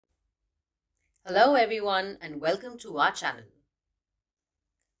Hello everyone and welcome to our channel.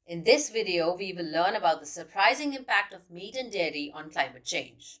 In this video, we will learn about the surprising impact of meat and dairy on climate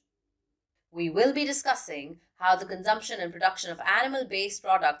change. We will be discussing how the consumption and production of animal-based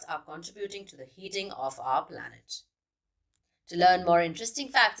products are contributing to the heating of our planet. To learn more interesting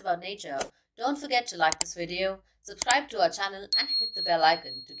facts about nature, don't forget to like this video, subscribe to our channel and hit the bell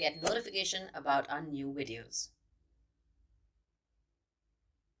icon to get notification about our new videos.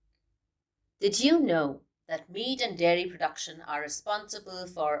 Did you know that meat and dairy production are responsible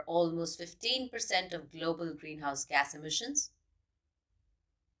for almost 15% of global greenhouse gas emissions?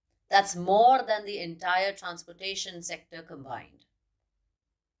 That's more than the entire transportation sector combined.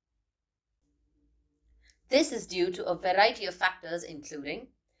 This is due to a variety of factors including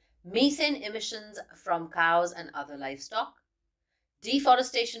methane emissions from cows and other livestock,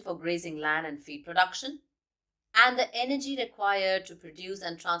 deforestation for grazing land and feed production, and the energy required to produce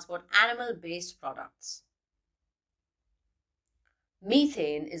and transport animal-based products.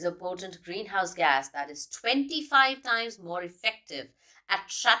 Methane is a potent greenhouse gas that is 25 times more effective at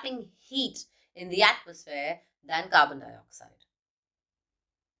trapping heat in the atmosphere than carbon dioxide.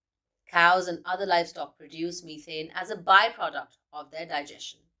 Cows and other livestock produce methane as a byproduct of their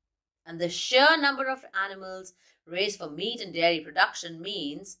digestion. And the sheer number of animals raised for meat and dairy production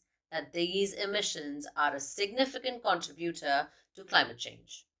means that these emissions are a significant contributor to climate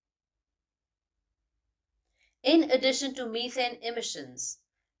change. In addition to methane emissions,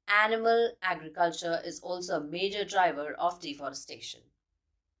 animal agriculture is also a major driver of deforestation.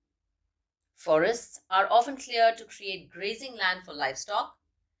 Forests are often cleared to create grazing land for livestock,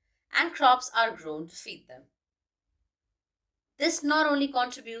 and crops are grown to feed them. This not only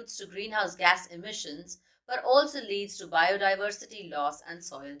contributes to greenhouse gas emissions, but also leads to biodiversity loss and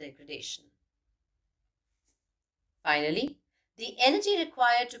soil degradation. Finally, the energy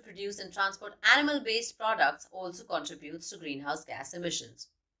required to produce and transport animal-based products also contributes to greenhouse gas emissions.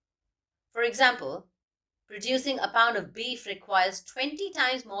 For example, producing a pound of beef requires 20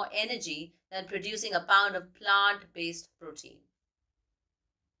 times more energy than producing a pound of plant-based protein.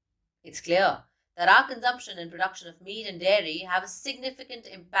 It's clear that our consumption and production of meat and dairy have a significant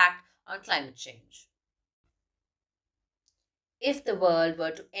impact on climate change. If the world were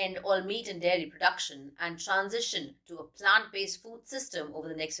to end all meat and dairy production and transition to a plant-based food system over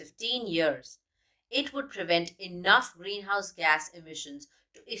the next 15 years, it would prevent enough greenhouse gas emissions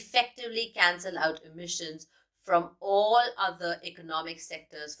to effectively cancel out emissions from all other economic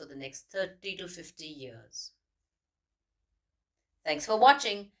sectors for the next 30 to 50 years. Thanks for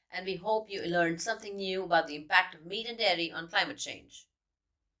watching, and we hope you learned something new about the impact of meat and dairy on climate change.